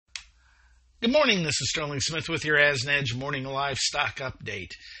Good morning, this is Sterling Smith with your AsNedge Morning Livestock Update.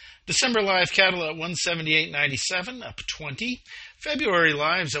 December live cattle at 178.97, up 20. February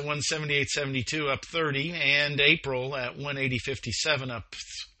lives at 178.72, up 30. And April at 180.57, up,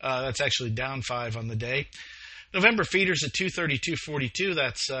 that's actually down 5 on the day. November feeders at 232.42,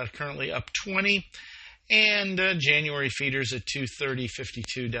 that's currently up 20. And January feeders at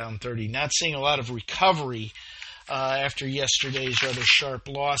 230.52, down 30. Not seeing a lot of recovery after yesterday's rather sharp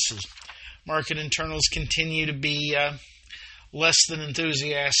losses. Market internals continue to be less than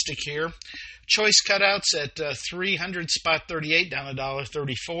enthusiastic here. Choice cutouts at 300 spot 38, down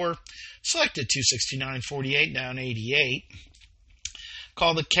 $1.34. Selected 269.48, down 88.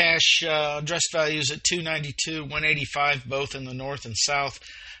 Call the cash address values at 292, 185, both in the north and south.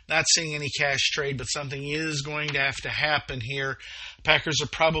 Not seeing any cash trade, but something is going to have to happen here. Packers are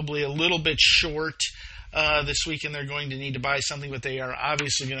probably a little bit short. This weekend they're going to need to buy something, but they are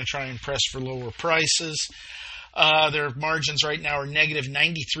obviously going to try and press for lower prices. Their margins right now are negative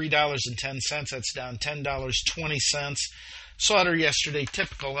 $93.10. That's down $10.20. Slaughter yesterday,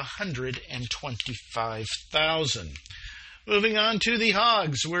 typical 125,000. Moving on to the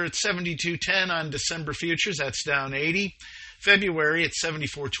hogs. We're at 72.10 on December futures. That's down 80. February at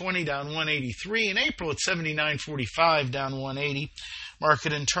 74.20, down 183. And April at 79.45, down 180.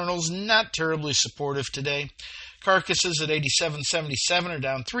 Market internals not terribly supportive today. Carcasses at 87.77 are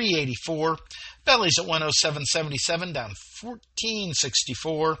down 384. Bellies at 107.77, down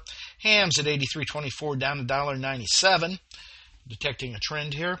 14.64. Hams at 83.24, down $1.97. Detecting a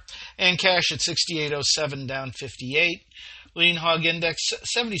trend here. And cash at 68.07, down 58. Lean hog index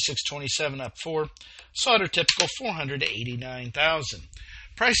 76.27, up 4. Slaughter typical 489,000.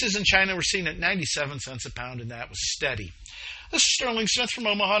 Prices in China were seen at 97 cents a pound, and that was steady. This is Sterling Smith from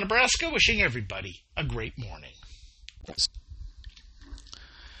Omaha, Nebraska, wishing everybody a great morning.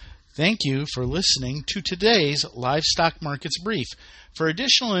 Thank you for listening to today's Livestock Markets Brief. For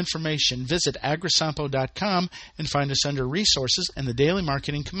additional information, visit agrisampo.com and find us under Resources and the Daily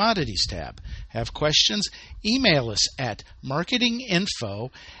Marketing Commodities tab. Have questions? Email us at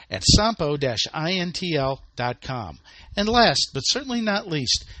marketinginfo@sampo-intl.com. And last, but certainly not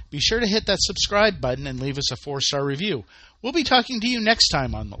least, be sure to hit that subscribe button and leave us a 4-star review. We'll be talking to you next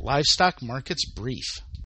time on the Livestock Markets Brief.